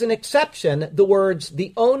 As an exception, the words,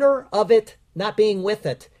 "the owner of it not being with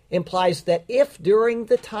it," implies that if during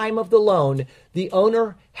the time of the loan, the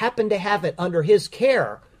owner happened to have it under his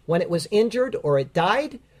care when it was injured or it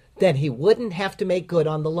died, then he wouldn't have to make good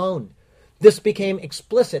on the loan. This becomes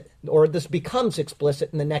explicit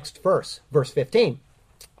in the next verse, verse 15.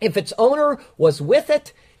 "If its owner was with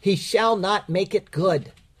it, he shall not make it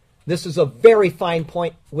good." This is a very fine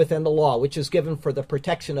point within the law, which is given for the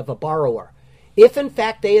protection of a borrower. If in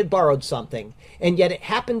fact they had borrowed something, and yet it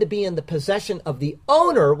happened to be in the possession of the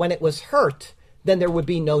owner when it was hurt, then there would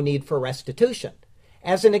be no need for restitution.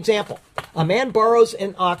 As an example, a man borrows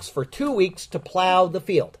an ox for 2 weeks to plow the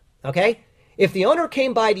field, okay? If the owner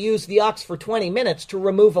came by to use the ox for 20 minutes to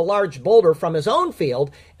remove a large boulder from his own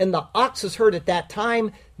field, and the ox is hurt at that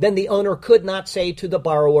time, then the owner could not say to the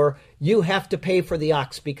borrower, you have to pay for the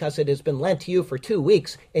ox because it has been lent to you for 2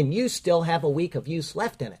 weeks, and you still have a week of use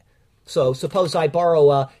left in it. So suppose I borrow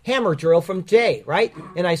a hammer drill from Jay, right?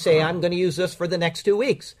 And I say, I'm going to use this for the next 2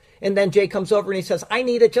 weeks. And then Jay comes over and he says, I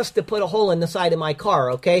need it just to put a hole in the side of my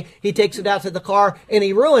car, okay? He takes it out to the car and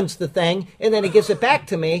he ruins the thing, and then he gives it back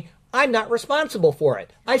to me. I'm not responsible for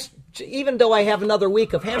it. Even though I have another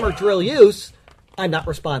week of hammer drill use, I'm not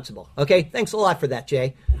responsible. Okay, thanks a lot for that,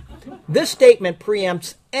 Jay. This statement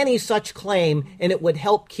preempts any such claim, and it would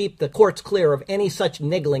help keep the courts clear of any such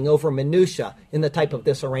niggling over minutia in the type of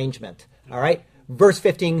this arrangement. All right, verse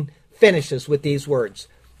 15 finishes with these words.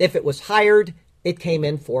 If it was hired, it came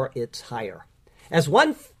in for its hire. As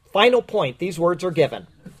one final point, these words are given.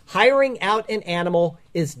 Hiring out an animal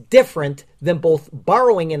is different than both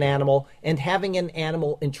borrowing an animal and having an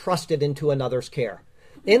animal entrusted into another's care.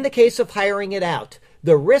 In the case of hiring it out,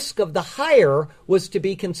 the risk of the hire was to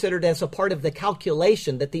be considered as a part of the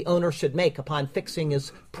calculation that the owner should make upon fixing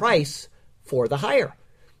his price for the hire.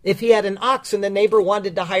 If he had an ox and the neighbor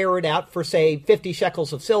wanted to hire it out for, say, 50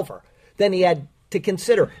 shekels of silver, then he had to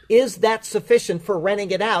consider, is that sufficient for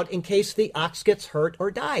renting it out in case the ox gets hurt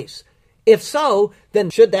or dies? If so, then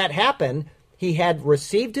should that happen, he had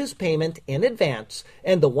received his payment in advance,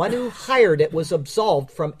 and the one who hired it was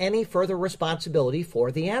absolved from any further responsibility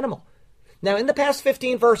for the animal. Now, in the past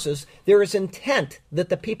 15 verses, there is intent that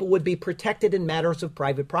the people would be protected in matters of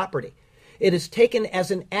private property. It is taken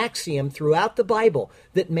as an axiom throughout the Bible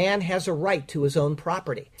that man has a right to his own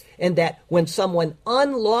property, and that when someone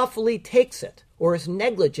unlawfully takes it or is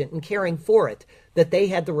negligent in caring for it, that they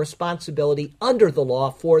had the responsibility under the law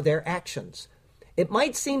for their actions. It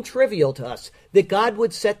might seem trivial to us that God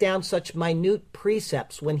would set down such minute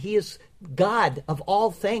precepts when he is God of all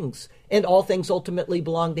things, and all things ultimately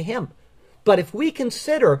belong to him. But if we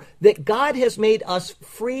consider that God has made us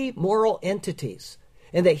free moral entities,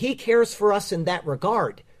 and that he cares for us in that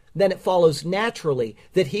regard, then it follows naturally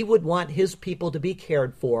that he would want his people to be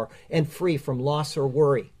cared for and free from loss or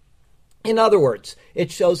worry. In other words,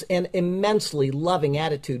 it shows an immensely loving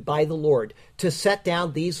attitude by the Lord to set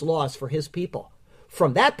down these laws for his people.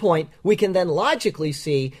 From that point, we can then logically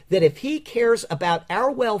see that if he cares about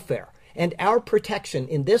our welfare and our protection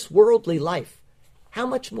in this worldly life, how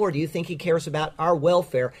much more do you think he cares about our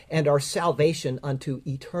welfare and our salvation unto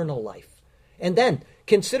eternal life? And then,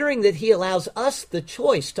 considering that he allows us the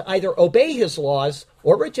choice to either obey his laws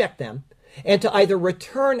or reject them, and to either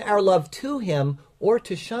return our love to him or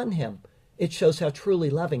to shun him, it shows how truly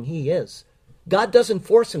loving he is. God doesn't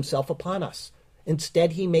force himself upon us.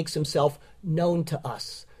 Instead, he makes himself known to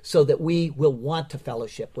us so that we will want to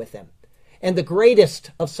fellowship with him. And the greatest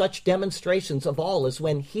of such demonstrations of all is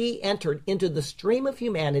when he entered into the stream of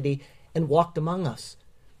humanity and walked among us.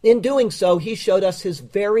 In doing so, he showed us his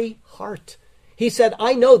very heart. He said,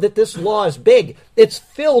 I know that this law is big. It's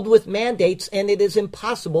filled with mandates, and it is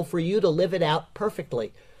impossible for you to live it out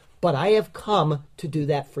perfectly. But I have come to do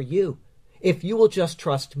that for you. If you will just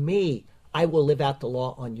trust me, I will live out the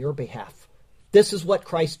law on your behalf. This is what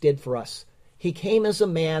Christ did for us. He came as a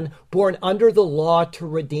man born under the law to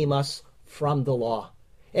redeem us from the law.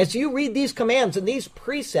 As you read these commands and these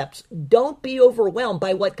precepts, don't be overwhelmed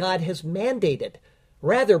by what God has mandated.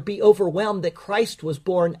 Rather, be overwhelmed that Christ was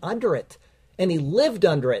born under it, and he lived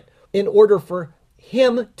under it in order for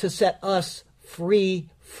him to set us free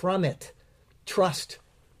from it. Trust.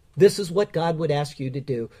 This is what God would ask you to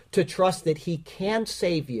do, to trust that he can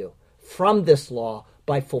save you from this law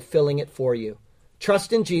by fulfilling it for you.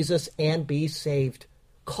 Trust in Jesus and be saved.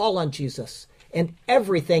 Call on Jesus, and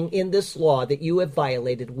everything in this law that you have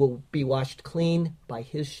violated will be washed clean by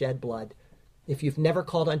his shed blood. If you've never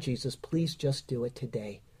called on Jesus, please just do it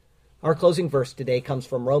today. Our closing verse today comes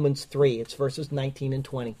from Romans 3. It's verses 19 and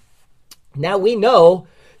 20. Now we know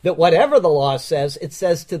that whatever the law says, it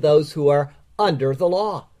says to those who are under the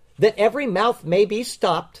law, that every mouth may be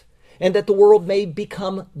stopped, and that the world may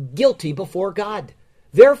become guilty before God.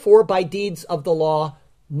 Therefore, by deeds of the law,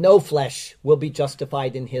 no flesh will be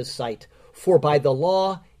justified in his sight, for by the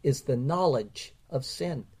law is the knowledge of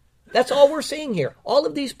sin. That's all we're seeing here. All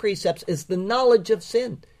of these precepts is the knowledge of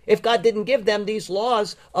sin. If God didn't give them these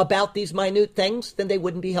laws about these minute things, then they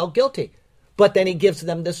wouldn't be held guilty. But then he gives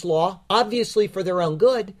them this law, obviously for their own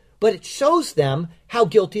good, but it shows them how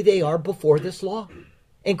guilty they are before this law.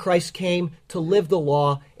 And Christ came to live the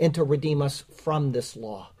law and to redeem us from this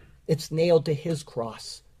law. It's nailed to his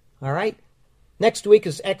cross. All right? Next week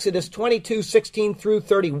is Exodus 22:16 through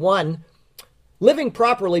 31. Living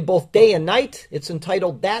properly both day and night. It's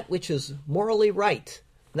entitled That Which is Morally Right.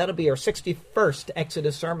 And that'll be our 61st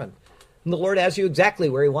Exodus sermon. And the Lord has you exactly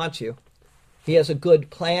where he wants you. He has a good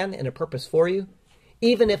plan and a purpose for you.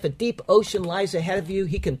 Even if a deep ocean lies ahead of you,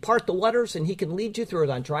 he can part the waters and he can lead you through it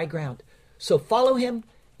on dry ground. So follow him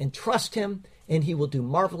and trust him, and he will do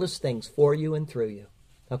marvelous things for you and through you.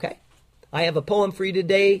 Okay? I have a poem for you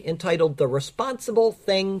today entitled The Responsible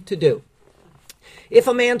Thing to Do. If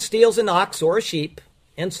a man steals an ox or a sheep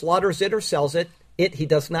and slaughters it or sells it, he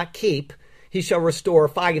does not keep. He shall restore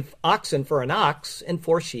 5 oxen for an ox and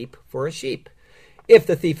 4 sheep for a sheep. If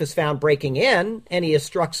the thief is found breaking in and he is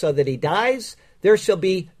struck so that he dies, there shall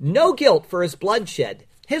be no guilt for his bloodshed.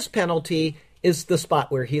 His penalty is the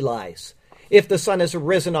spot where he lies. If the sun has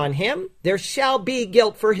arisen on him, there shall be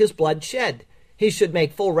guilt for his bloodshed. He should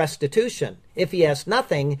make full restitution. If he has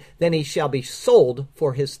nothing, then he shall be sold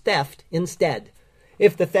for his theft instead.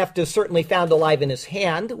 If the theft is certainly found alive in his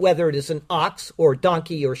hand, whether it is an ox or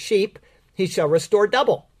donkey or sheep, he shall restore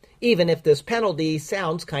double, even if this penalty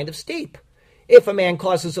sounds kind of steep. If a man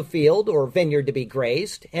causes a field or vineyard to be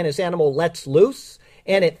grazed, and his animal lets loose,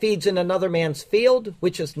 and it feeds in another man's field,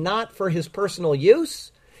 which is not for his personal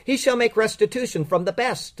use, he shall make restitution from the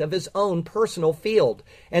best of his own personal field,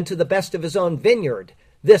 and to the best of his own vineyard.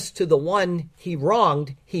 This to the one he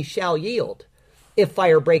wronged he shall yield. If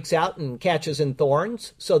fire breaks out and catches in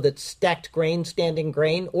thorns, so that stacked grain, standing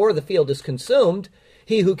grain, or the field is consumed,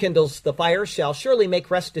 he who kindles the fire shall surely make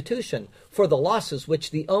restitution for the losses which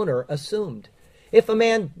the owner assumed. If a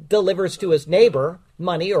man delivers to his neighbor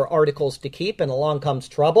money or articles to keep, and along comes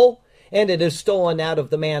trouble, and it is stolen out of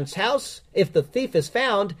the man's house, if the thief is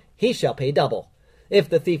found, he shall pay double. If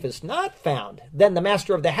the thief is not found, then the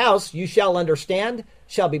master of the house, you shall understand,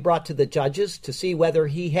 shall be brought to the judges to see whether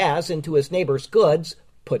he has into his neighbor's goods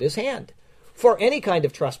put his hand. For any kind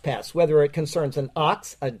of trespass, whether it concerns an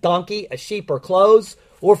ox, a donkey, a sheep, or clothes,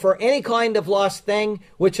 or for any kind of lost thing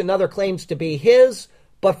which another claims to be his,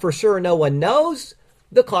 but for sure no one knows,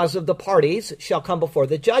 the cause of the parties shall come before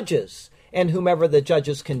the judges, and whomever the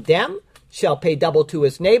judges condemn shall pay double to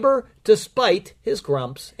his neighbor, despite his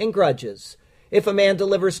grumps and grudges. If a man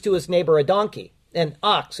delivers to his neighbor a donkey, an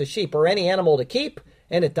ox, a sheep, or any animal to keep,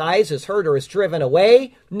 and it dies, is hurt, or is driven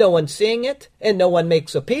away, no one seeing it, and no one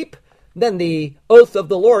makes a peep, then the oath of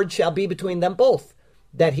the Lord shall be between them both,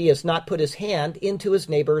 that he has not put his hand into his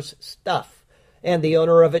neighbor's stuff. And the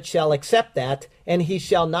owner of it shall accept that, and he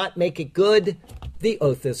shall not make it good. The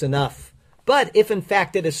oath is enough. But if in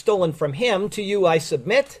fact it is stolen from him, to you I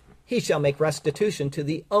submit, he shall make restitution to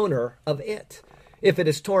the owner of it. If it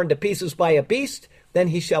is torn to pieces by a beast, then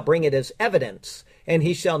he shall bring it as evidence, and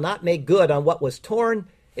he shall not make good on what was torn.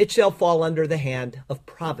 It shall fall under the hand of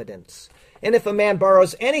providence. And if a man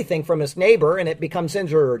borrows anything from his neighbor, and it becomes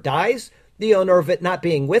injured or dies, the owner of it not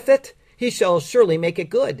being with it, he shall surely make it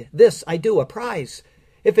good. This I do apprise.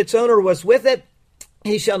 If its owner was with it,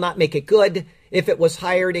 he shall not make it good. If it was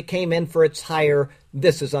hired, it came in for its hire.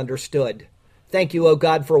 This is understood. Thank you, O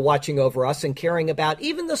God, for watching over us and caring about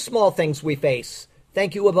even the small things we face.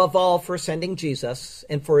 Thank you above all for sending Jesus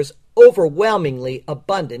and for his overwhelmingly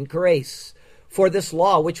abundant grace. For this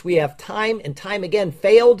law, which we have time and time again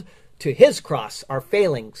failed, to his cross our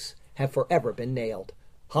failings have forever been nailed.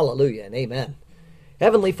 Hallelujah and amen.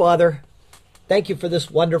 Heavenly Father, thank you for this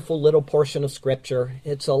wonderful little portion of Scripture.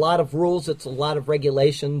 It's a lot of rules, it's a lot of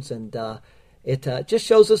regulations, and it just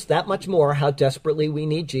shows us that much more how desperately we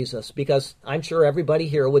need Jesus, because I'm sure everybody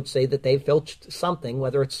here would say that they've filched something,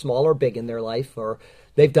 whether it's small or big in their life, or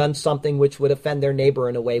they've done something which would offend their neighbor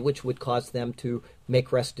in a way which would cause them to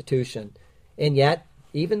make restitution. And yet,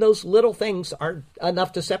 even those little things aren't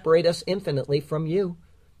enough to separate us infinitely from you.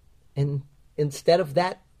 And instead of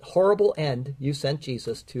that horrible end, you sent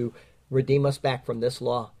Jesus to redeem us back from this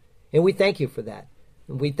law. And we thank you for that.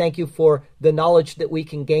 And we thank you for the knowledge that we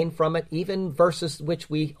can gain from it, even verses which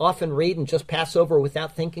we often read and just pass over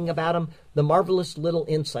without thinking about them, the marvelous little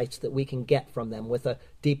insights that we can get from them with a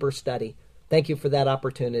deeper study. Thank you for that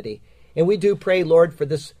opportunity. And we do pray, Lord, for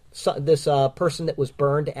this person that was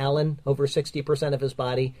burned, Alan, over 60% of his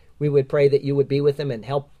body. We would pray that you would be with him and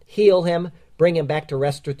help heal him, bring him back to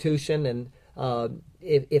restitution, and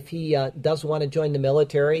if he does want to join the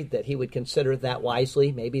military, that he would consider that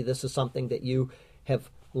wisely. Maybe this is something that you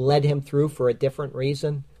have led him through for a different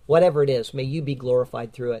reason. Whatever it is, may you be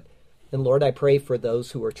glorified through it. And Lord, I pray for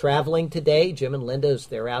those who are traveling today, Jim and Linda, as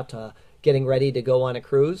they're out getting ready to go on a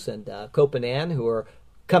cruise, and Cope and Ann, who are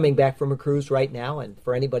coming back from a cruise right now, and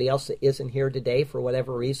for anybody else that isn't here today for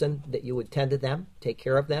whatever reason, that you would tend to them, take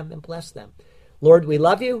care of them, and bless them. Lord, we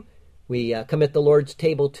love you. We commit the Lord's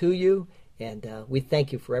table to you, and we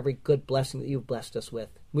thank you for every good blessing that you've blessed us with.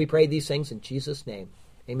 We pray these things in Jesus' name.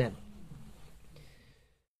 Amen.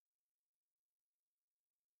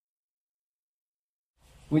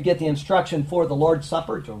 We get the instruction for the Lord's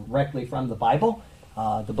Supper directly from the Bible,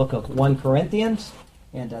 the book of 1 Corinthians.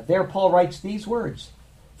 And there Paul writes these words,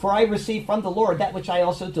 "For I received from the Lord that which I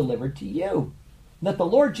also delivered to you, that the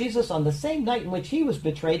Lord Jesus on the same night in which he was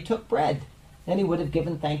betrayed took bread, and he would have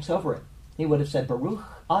given thanks over it. He would have said, Baruch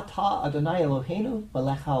atah Adonai Eloheinu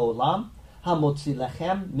melech haolam, hamotzi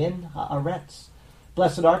lechem min haaretz.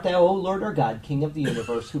 Blessed art thou, O Lord our God, King of the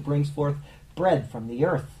universe, who brings forth bread from the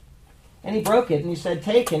earth. And he broke it, and he said,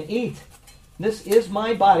 Take and eat. This is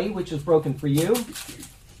my body, which is broken for you.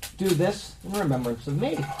 Do this in remembrance of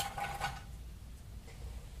me."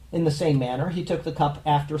 In the same manner, he took the cup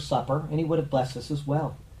after supper, and he would have blessed us as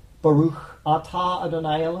well. Baruch atah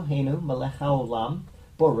Adonai Eloheinu melech haolam,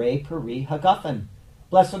 borei peri hagafen.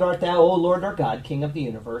 Blessed art thou, O Lord our God, King of the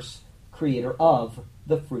universe, creator of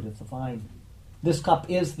the fruit of the vine. This cup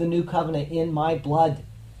is the new covenant in my blood.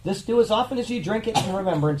 This do as often as you drink it in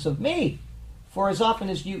remembrance of me. For as often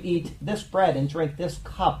as you eat this bread and drink this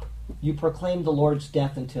cup, you proclaim the Lord's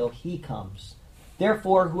death until he comes.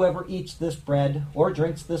 Therefore, whoever eats this bread or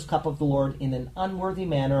drinks this cup of the Lord in an unworthy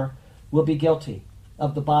manner will be guilty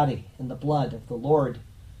of the body and the blood of the Lord.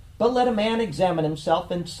 But let a man examine himself,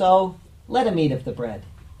 and so let him eat of the bread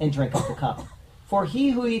and drink of the cup. For he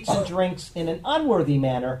who eats and drinks in an unworthy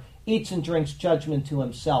manner eats and drinks judgment to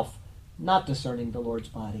himself, not discerning the Lord's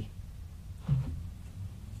body.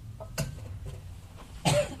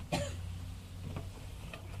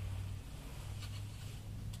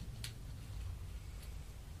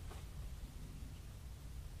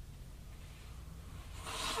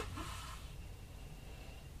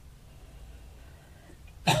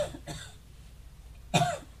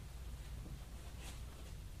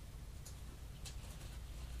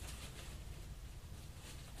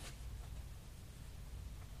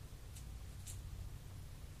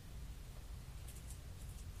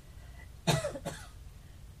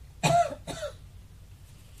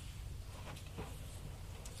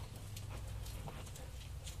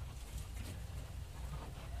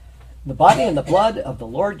 The body and the blood of the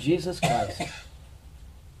Lord Jesus Christ.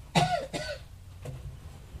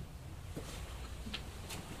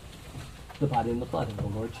 The body and the blood of the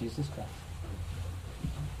Lord Jesus Christ.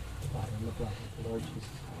 The body and the blood of the Lord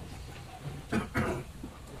Jesus Christ.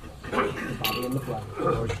 The body and the blood of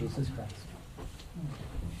the Lord Jesus Christ.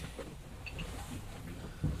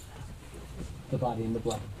 The body and the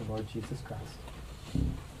blood of the Lord Jesus Christ.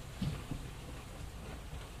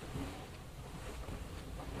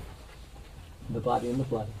 The body and the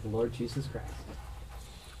blood of the Lord Jesus Christ.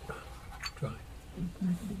 Try.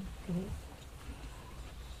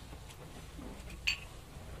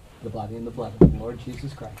 The body and the blood of the Lord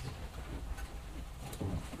Jesus Christ.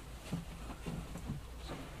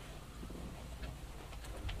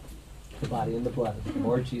 The body and the blood of the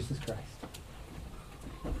Lord Jesus Christ.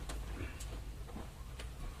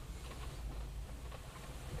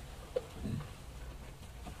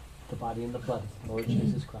 The body and the blood of the Lord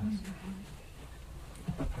Jesus Christ.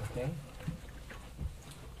 Okay?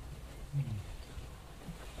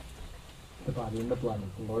 The body and the blood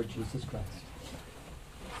of the Lord Jesus Christ.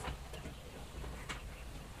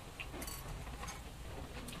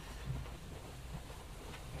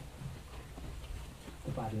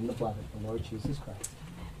 The body and the blood of the Lord Jesus Christ.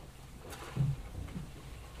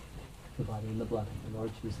 The body and the blood of the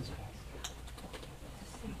Lord Jesus Christ.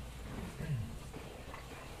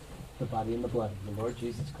 The body and the blood of the Lord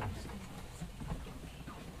Jesus Christ.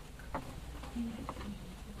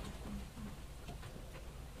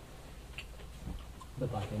 The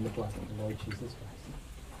body and the blood of the Lord Jesus Christ.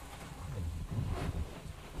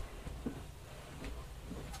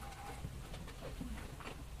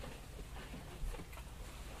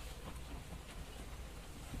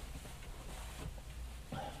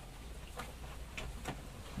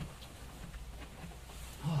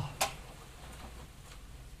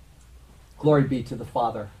 Glory be to the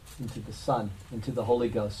Father, and to the Son, and to the Holy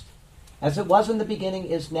Ghost, as it was in the beginning,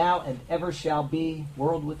 is now, and ever shall be,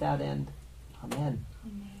 world without end. Amen.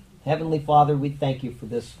 Amen. Heavenly Father, we thank you for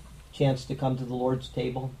this chance to come to the Lord's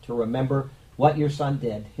table, to remember what your Son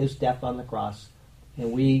did, his death on the cross,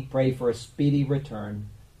 and we pray for a speedy return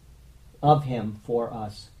of him for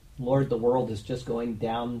us. Lord, the world is just going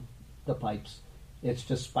down the pipes. It's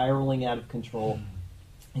just spiraling out of control,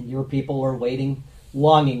 and your people are waiting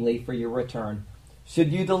longingly for your return.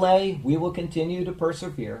 Should you delay, we will continue to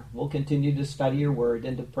persevere. We'll continue to study your word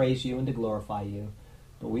and to praise you and to glorify you.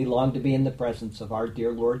 But we long to be in the presence of our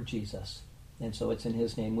dear Lord Jesus. And so it's in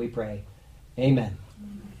his name we pray. Amen.